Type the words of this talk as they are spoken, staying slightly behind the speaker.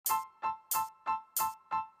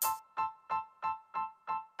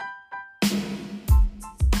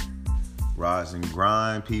Rise and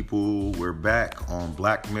grind, people. We're back on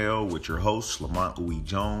Blackmail with your host, Lamont Louis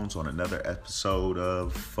Jones, on another episode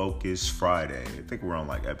of Focus Friday. I think we're on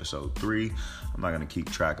like episode 3. I'm not going to keep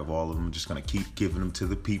track of all of them. I'm just going to keep giving them to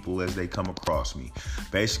the people as they come across me.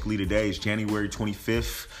 Basically, today is January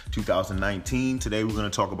 25th, 2019. Today, we're going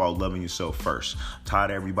to talk about loving yourself first. I'm tired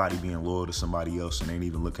of everybody being loyal to somebody else and ain't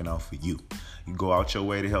even looking out for you. You go out your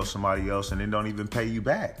way to help somebody else and then don't even pay you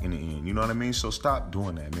back in the end. You know what I mean? So stop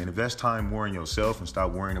doing that, man. Invest time more in yourself and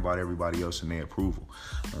stop worrying about everybody else and their approval.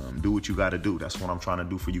 Do what you got to do. That's what I'm trying to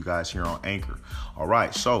do for you guys here on Anchor. All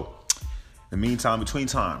right. So in the meantime, between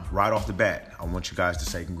time, right off the bat, I want you guys to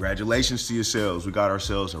say congratulations to yourselves. We got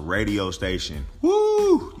ourselves a radio station.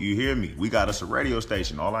 Woo! You hear me? We got us a radio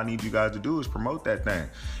station. All I need you guys to do is promote that thing.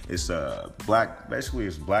 It's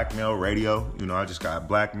it's Blackmail Radio. You know, I just got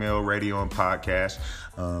Blackmail Radio and podcast.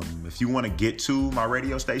 If you want to get to my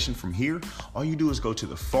radio station from here, all you do is go to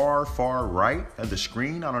the far right of the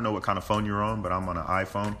screen. I don't know what kind of phone you're on, but I'm on an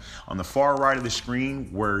iPhone. On the far right of the screen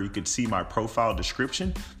where you could see my profile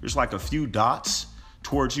description, there's like a few dots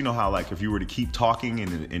towards, you know how like if you were to keep talking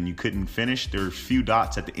and you couldn't finish, there's a few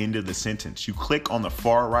dots at the end of the sentence. You click on the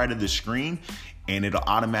far right of the screen and it'll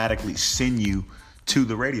automatically send you to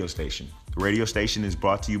the radio station. The radio station is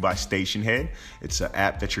brought to you by Stationhead. It's an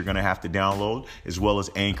app that you're going to have to download, as well as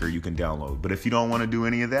Anchor you can download. But if you don't want to do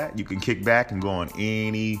any of that, you can kick back and go on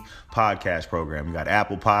any podcast program. You got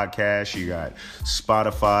Apple Podcasts, you got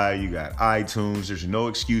Spotify, you got iTunes. There's no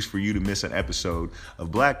excuse for you to miss an episode of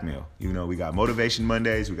Blackmail. You know, we got Motivation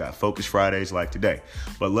Mondays, we got Focus Fridays like today.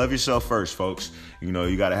 But love yourself first, folks. You know,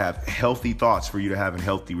 you got to have healthy thoughts for you to have a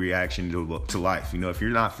healthy reaction to life. You know, if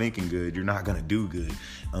you're not thinking good, you're not going to do good.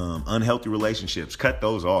 Unhealthy relationships, cut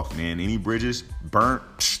those off, man. Any bridges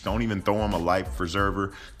burnt, don't even throw them a life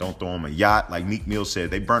preserver. Don't throw them a yacht. Like Meek Mill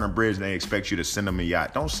said, they burn a bridge and they expect you to send them a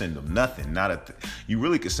yacht. Don't send them nothing. You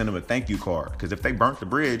really could send them a thank you card, because if they burnt the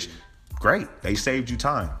bridge, great. They saved you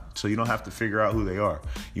time. So you don't have to figure out who they are.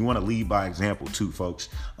 You want to lead by example too, folks.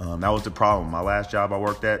 That was the problem. My last job I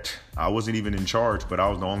worked at, I wasn't even in charge, but I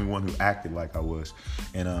was the only one who acted like I was.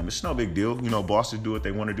 And it's no big deal. You know, bosses do what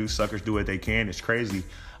they want to do. Suckers do what they can. It's crazy.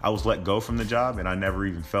 I was let go from the job and I never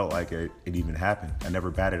even felt like it even happened. I never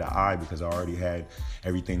batted an eye because I already had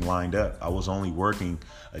everything lined up. I was only working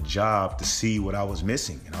a job to see what I was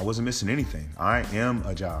missing, and I wasn't missing anything. I am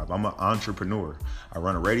a job. I'm an entrepreneur. I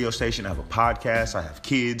run a radio station. I have a podcast. I have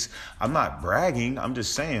kids. I'm not bragging. I'm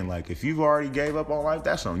just saying, like, if you've already gave up on life,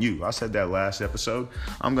 that's on you. I said that last episode.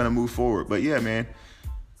 I'm going to move forward. But yeah, man.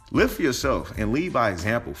 Live for yourself and lead by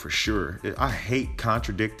example for sure. I hate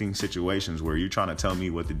contradicting situations where you're trying to tell me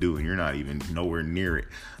what to do and you're not even nowhere near it.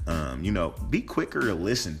 Be quicker to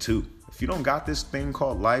listen too. If you don't got this thing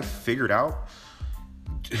called life figured out,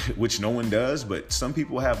 which no one does, but some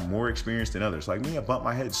people have more experience than others. Like me, I bumped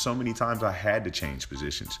my head so many times I had to change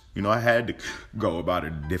positions. You know, I had to go about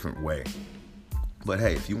it a different way. But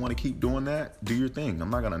hey, if you want to keep doing that, do your thing.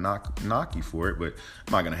 I'm not going to knock you for it, but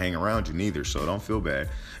I'm not going to hang around you neither, so don't feel bad.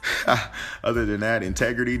 Other than that,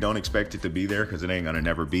 integrity, don't expect it to be there because it ain't going to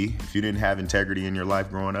never be. If you didn't have integrity in your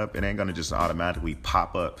life growing up, it ain't going to just automatically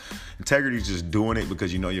pop up. Integrity is just doing it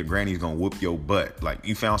because you know your granny's going to whoop your butt. Like,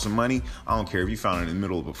 you found some money, I don't care if you found it in the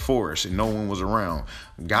middle of a forest and no one was around.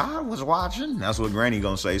 God was watching. That's what granny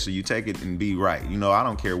going to say, so you take it and be right. You know, I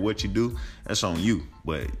don't care what you do. That's on you,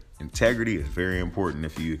 but integrity is very important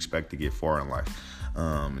if you expect to get far in life.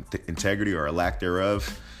 Integrity or a lack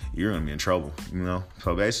thereof, you're going to be in trouble, you know?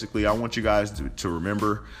 So basically, I want you guys to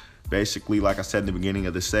remember, basically, like I said in the beginning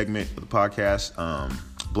of the segment of the podcast,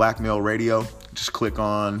 Blackmail Radio, just click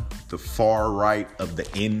on the far right of the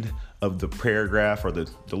end of the paragraph or the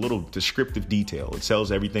little descriptive detail. It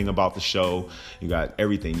tells everything about the show. You got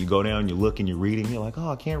everything. You go down, you look and you're reading. You're like, oh,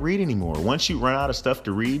 I can't read anymore. Once you run out of stuff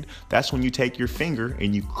to read, that's when you take your finger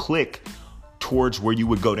and you click towards where you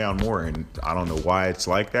would go down more. And I don't know why it's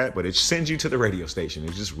like that, but it sends you to the radio station.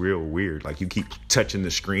 It's just real weird. Like you keep touching the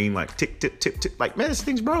screen like tick, tick, tick, tick. Like, man, this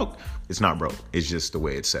thing's broke. It's not broke. It's just the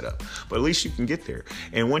way it's set up. But at least you can get there.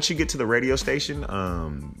 And once you get to the radio station,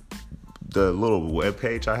 the little web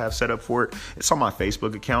page I have set up for it, it's on my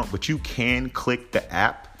Facebook account, but you can click the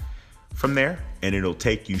app from there and it'll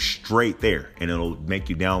take you straight there and it'll make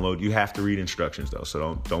you download. You have to read instructions though,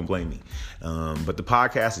 so don't blame me. But the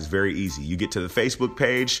podcast is very easy. You get to the Facebook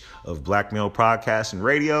page of Blackmail Podcast and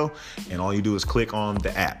Radio, and all you do is click on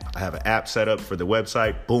the app. I have an app set up for the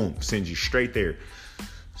website. Boom, sends you straight there.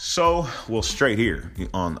 So, straight here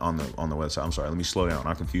on the website. I'm sorry, let me slow down.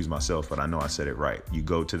 I confused myself, but I know I said it right. You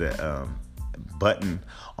go to the button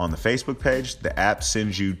on the Facebook page. The app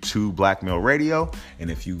sends you to Blackmail Radio, and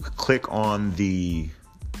if you click on the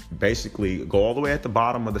basically go all the way at the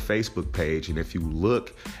bottom of the Facebook page. And if you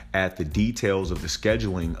look at the details of the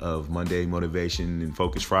scheduling of Monday Motivation and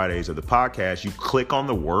Focus Fridays of the podcast, you click on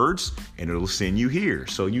the words and it'll send you here.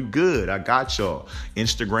 So you good. I got y'all.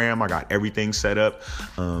 Instagram, I got everything set up.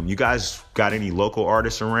 You guys got any local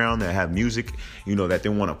artists around that have music, that they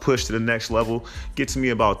want to push to the next level? Get to me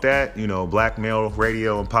about that. Black Male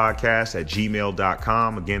Radio and Podcast at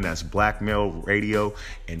gmail.com. Again, that's Black Male Radio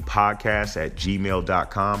and Podcast at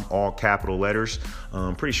gmail.com. All capital letters.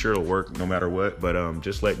 I'm pretty sure it'll work no matter what, but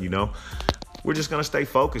just letting you know. We're just going to stay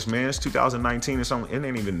focused, man. It's 2019. It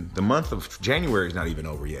ain't even, the month of January is not even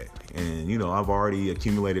over yet. And, I've already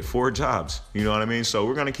accumulated 4 jobs. You know what I mean? So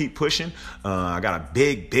we're going to keep pushing. I got a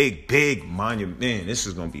big monument. Man, this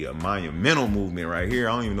is going to be a monumental movement right here.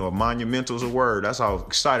 I don't even know if monumental is a word. That's how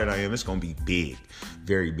excited I am. It's going to be big,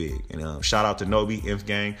 very big. And shout out to Nobi, Inf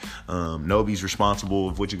Gang. Nobi's responsible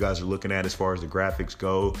of what you guys are looking at as far as the graphics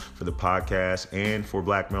go for the podcast and for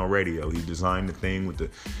Black Male Radio. He designed the thing with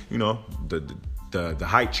the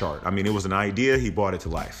height chart. I mean, it was an idea. He brought it to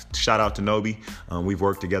life. Shout out to Nobi. We've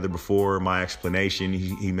worked together before. My explanation,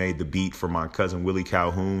 he made the beat for my cousin Willie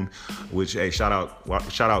Calhoun, which, hey, shout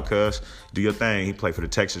out, cuz. Do your thing. He played for the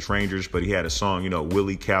Texas Rangers, but he had a song,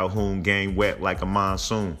 Willie Calhoun, game wet like a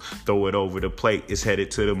monsoon. Throw it over the plate. It's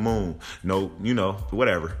headed to the moon. No,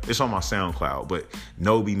 whatever. It's on my SoundCloud, but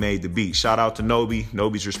Nobi made the beat. Shout out to Nobi.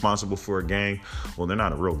 Nobi's responsible for a gang. Well, they're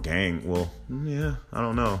not a real gang. Well, yeah, I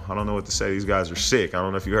don't know. I don't know what to say. These guys are sick. I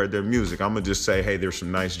don't know if you heard their music. I'm going to just say, hey, there's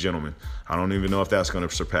some nice gentlemen. I don't even know if that's going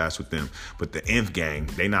to surpass with them. But the Inf Gang,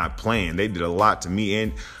 they not playing. They did a lot to me.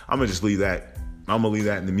 And I'm going to just leave that. I'm going to leave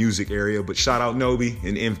that in the music area. But shout out Nobi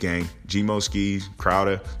and Inf Gang. G-Mo Skis,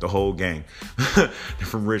 Crowder, the whole gang. They're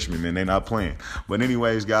from Richmond, man. They not playing. But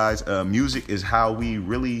anyways, guys, music is how we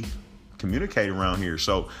really communicate around here.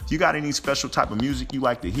 So if you got any special type of music you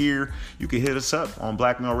like to hear, you can hit us up on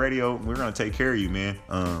Black Male Radio. We're going to take care of you, man.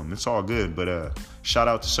 It's all good. But shout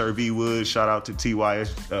out to Sir V Wood. Shout out to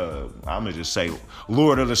TYS. I'm going to just say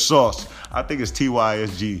Lord of the Sauce. I think it's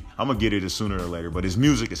TYSG. I'm going to get it sooner or later. But his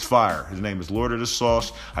music is fire. His name is Lord of the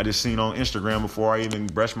Sauce. I just seen on Instagram before I even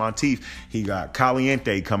brushed my teeth. He got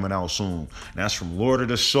Caliente coming out soon. And that's from Lord of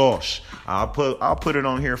the Sauce. I'll put it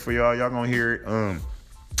on here for y'all. Y'all going to hear it.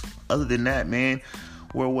 Other than that, man,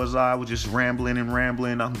 where was I? I was just rambling.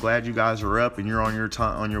 I'm glad you guys are up and you're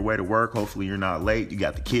on your way to work. Hopefully you're not late. You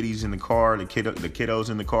got the kiddies in the car, the kiddos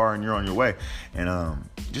in the car, and you're on your way. And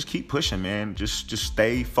just keep pushing, man. Just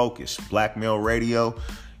stay focused. Black Male Radio.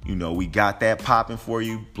 We got that popping for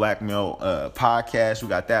you. Black Male Podcast, we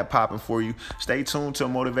got that popping for you. Stay tuned till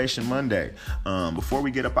Motivation Monday. Before we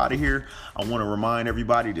get up out of here, I want to remind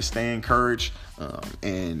everybody to stay encouraged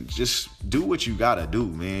and just do what you got to do,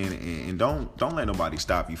 man. And don't let nobody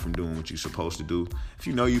stop you from doing what you're supposed to do. If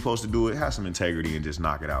you know you're supposed to do it, have some integrity and just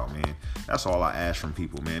knock it out, man. That's all I ask from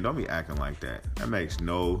people, man. Don't be acting like that. That makes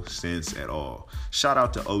no sense at all. Shout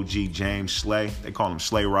out to OG James Slay. They call him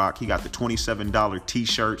Slay Rock. He got the $27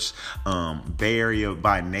 t-shirts. Bay Area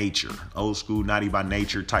by nature. Old school, naughty by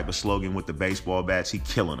nature type of slogan with the baseball bats. He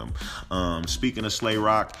killing them. Speaking of Slay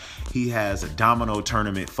Rock, he has a domino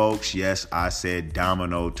tournament, folks. Yes, I said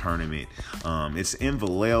domino tournament. It's in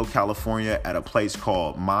Vallejo, California at a place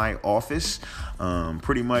called My Office.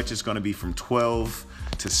 Pretty much it's going to be from 12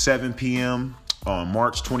 to 7 p.m. on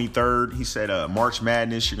March 23rd. He said March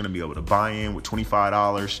Madness, you're going to be able to buy in with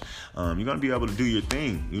 $25. You're going to be able to do your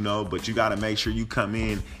thing, but you got to make sure you come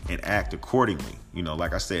in and act accordingly.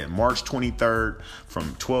 Like I said, March 23rd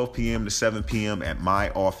from 12 p.m. to 7 p.m. at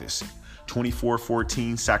My Office.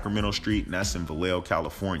 2414 Sacramento Street, and that's in Vallejo,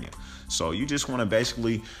 California. So you just want to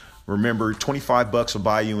basically remember, $25 will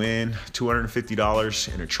buy you in,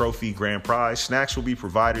 $250 and a trophy grand prize. Snacks will be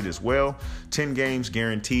provided as well. 10 games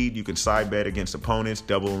guaranteed. You can side bet against opponents,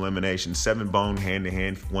 double elimination, 7-bone,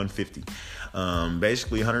 hand-to-hand, 150.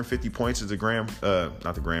 Basically 150 points is the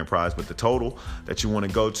not the grand prize, but the total that you want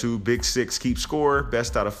to go to. Big Six keep score,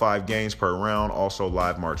 best out of 5 games per round. Also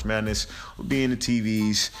live March Madness will be in the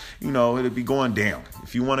TVs. It'll be going down.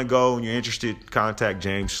 If you want to go and you're interested, contact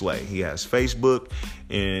James Slay. He has Facebook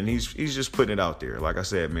and he's just putting it out there. Like I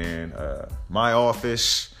said, man, My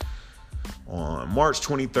Office on March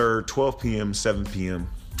 23rd, 12 p.m., 7 p.m.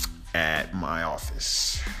 at My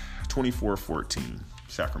Office, 2414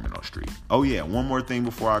 Sacramento Street. Oh yeah, one more thing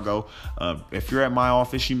before I go. If you're at My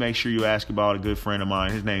Office, you make sure you ask about a good friend of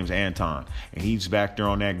mine. His name's Anton, and he's back there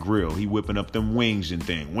on that grill. He whipping up them wings and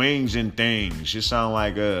things. Just sound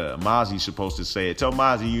like Mozzie's supposed to say it. Tell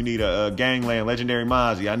Mozzie you need a gangland, legendary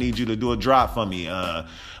Mozzie. I need you to do a drop for me.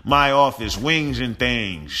 My Office, Wings and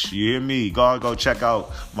Things. You hear me? Go check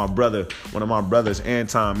out my brother, one of my brothers,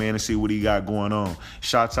 Anton, man, and see what he got going on.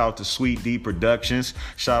 Shouts out to Sweet D Productions.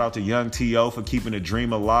 Shout out to Young T.O. for keeping the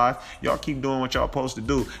dream alive. Y'all keep doing what y'all supposed to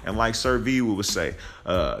do. And like Sir V would say,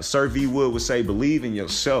 believe in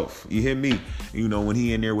yourself. You hear me? You know, when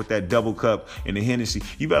he in there with that double cup and the Hennessy,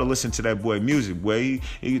 you better listen to that boy music, boy.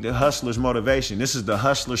 He the Hustler's motivation. This is the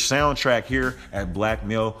Hustler soundtrack here at Black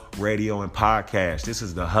Male Radio and Podcast. This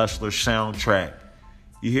is the Hustler soundtrack.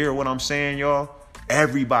 You hear what I'm saying, y'all?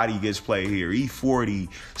 Everybody gets played here. E40,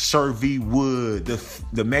 Sir V Wood,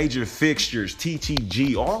 the major fixtures,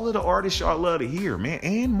 TTG, all of the artists y'all love to hear, man,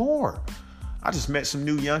 and more. I just met some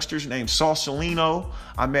new youngsters named Sausalino.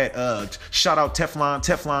 I met, shout out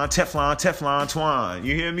Teflon Twine.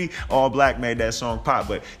 You hear me? All Black made that song pop,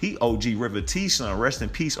 but he OG River T son. Rest in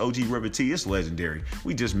peace, OG River T. It's legendary.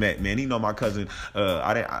 We just met, man. He know my cousin. All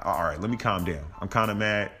right, let me calm down. I'm kind of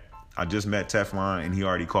mad. I just met Teflon and he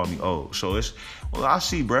already called me old. So I'll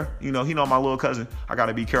see, bruh. You know, he know my little cousin. I got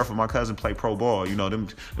to be careful. My cousin play pro ball. You know, them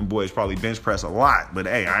boys probably bench press a lot. But,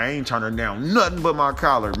 hey, I ain't turning down nothing but my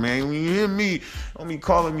collar, man. You hear me? Don't be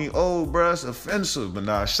calling me old, bruh. It's offensive. But,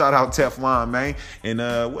 nah, shout out Teflon, man. And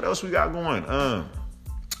what else we got going?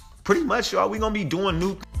 Pretty much, y'all, we going to be doing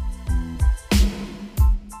new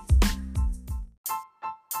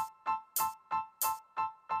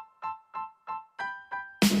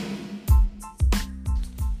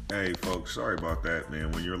Hey, folks, sorry about that,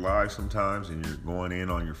 man. When you're live sometimes and you're going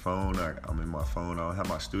in on your phone, I'm in my phone. I don't have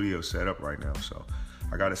my studio set up right now, so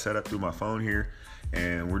I got it set up through my phone here,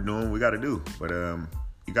 and we're doing what we got to do. But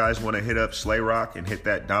you guys want to hit up Slay Rock and hit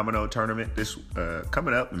that domino tournament this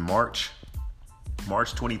coming up in March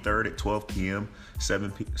 23rd at 12 p.m.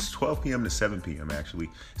 12 p.m. to 7 p.m. actually.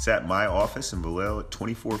 It's at my office in Vallejo at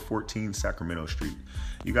 2414 Sacramento Street.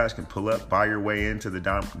 You guys can pull up, buy your way into the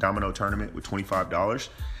domino tournament with $25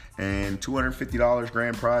 and $250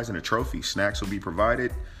 grand prize and a trophy. Snacks will be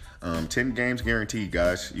provided. 10 games guaranteed,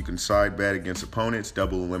 guys. You can side bet against opponents,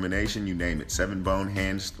 double elimination, you name it. 7 bone,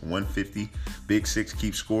 hands, 150. Big 6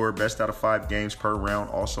 keep score. Best out of 5 games per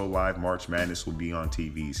round. Also live March Madness will be on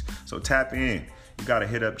TVs. So tap in. You got to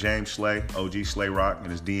hit up James Slay, OG Slay Rock,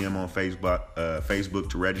 and his DM on Facebook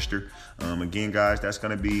to register. Again, guys, that's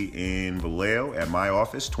going to be in Vallejo at my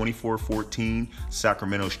office, 2414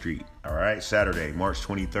 Sacramento Street. All right, Saturday, March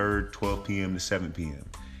 23rd, 12 p.m. to 7 p.m.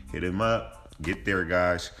 Hit him up. Get there,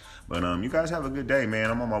 guys. But you guys have a good day,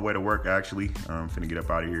 man. I'm on my way to work, actually. I'm finna get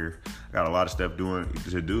up out of here. I got a lot of stuff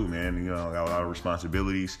to do, man. You know, I got a lot of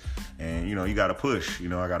responsibilities. And, you know, you got to push. You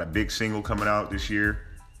know, I got a big single coming out this year.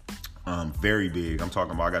 Very big. I'm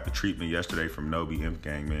talking about I got the treatment yesterday from Nobi Imp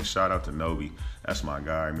Gang, man. Shout out to Nobi. That's my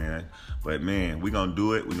guy, man. But, man, we're going to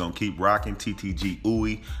do it. We're going to keep rocking. TTG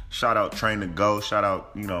Ooey. Shout out Train to Go. Shout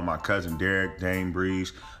out, you know, my cousin Derek, Dame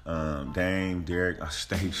Breeze. Dame, Derek,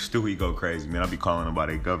 Stewie go crazy, man. I be calling them by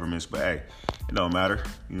their governments, but hey, it don't matter.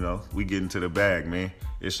 You know, we get into the bag, man.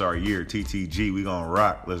 It's our year. TTG, we gonna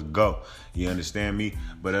rock. Let's go. You understand me?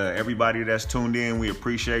 But everybody that's tuned in, we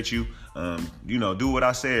appreciate you. You know, do what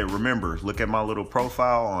I said. Remember, look at my little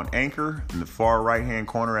profile on Anchor in the far right-hand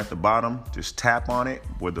corner at the bottom. Just tap on it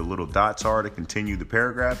where the little dots are to continue the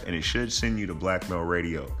paragraph, and it should send you to Black Male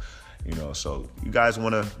Radio. You know, so you guys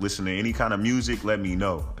want to listen to any kind of music, let me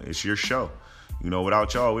know. It's your show. You know,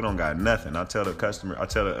 without y'all, we don't got nothing. I tell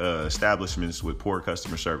the establishments with poor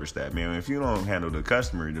customer service that, man, if you don't handle the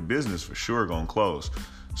customer, the business for sure gonna close.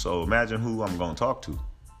 So imagine who I'm gonna talk to.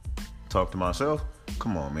 Talk to myself?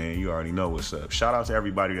 Come on, man. You already know what's up. Shout out to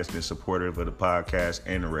everybody that's been supportive of the podcast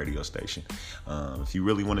and the radio station. If you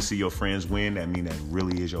really want to see your friends win, that means that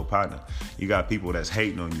really is your partner. You got people that's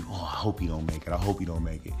hating on you. Oh, I hope he don't make it. I hope he don't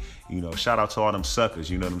make it. You know, shout out to all them suckers.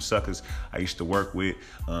 You know, them suckers I used to work with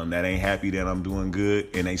that ain't happy that I'm doing good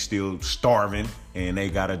and they still starving and they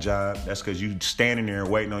got a job. That's because you standing there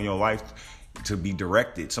waiting on your life to be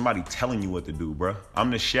directed. Somebody telling you what to do, bro.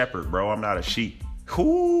 I'm the shepherd, bro. I'm not a sheep.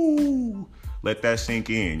 Ooh. Let that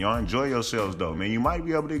sink in. Y'all enjoy yourselves, though, man. You might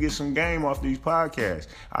be able to get some game off these podcasts.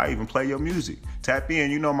 I even play your music. Tap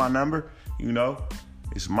in. You know my number. You know,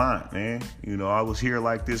 it's mine, man. You know, I was here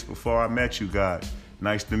like this before I met you guys.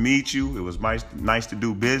 Nice to meet you. It was nice to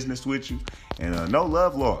do business with you. And no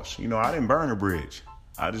love lost. You know, I didn't burn a bridge.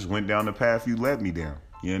 I just went down the path you led me down.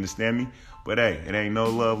 You understand me? But, hey, it ain't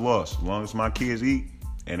no love lost. As long as my kids eat,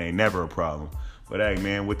 it ain't never a problem. But, hey,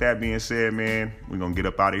 man, with that being said, man, we're going to get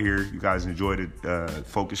up out of here. You guys enjoyed it.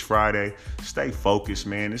 Focus Friday. Stay focused,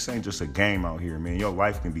 man. This ain't just a game out here, man. Your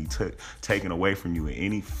life can be taken away from you at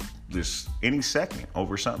any second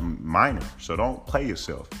over something minor. So don't play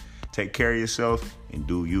yourself. Take care of yourself and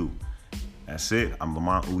do you. That's it. I'm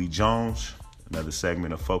Lamont Uwe Jones. Another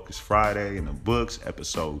segment of Focus Friday in the books,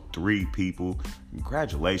 episode 3, people.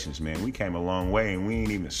 Congratulations, man. We came a long way and we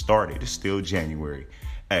ain't even started. It's still January.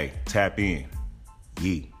 Hey, tap in.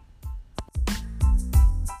 Yee.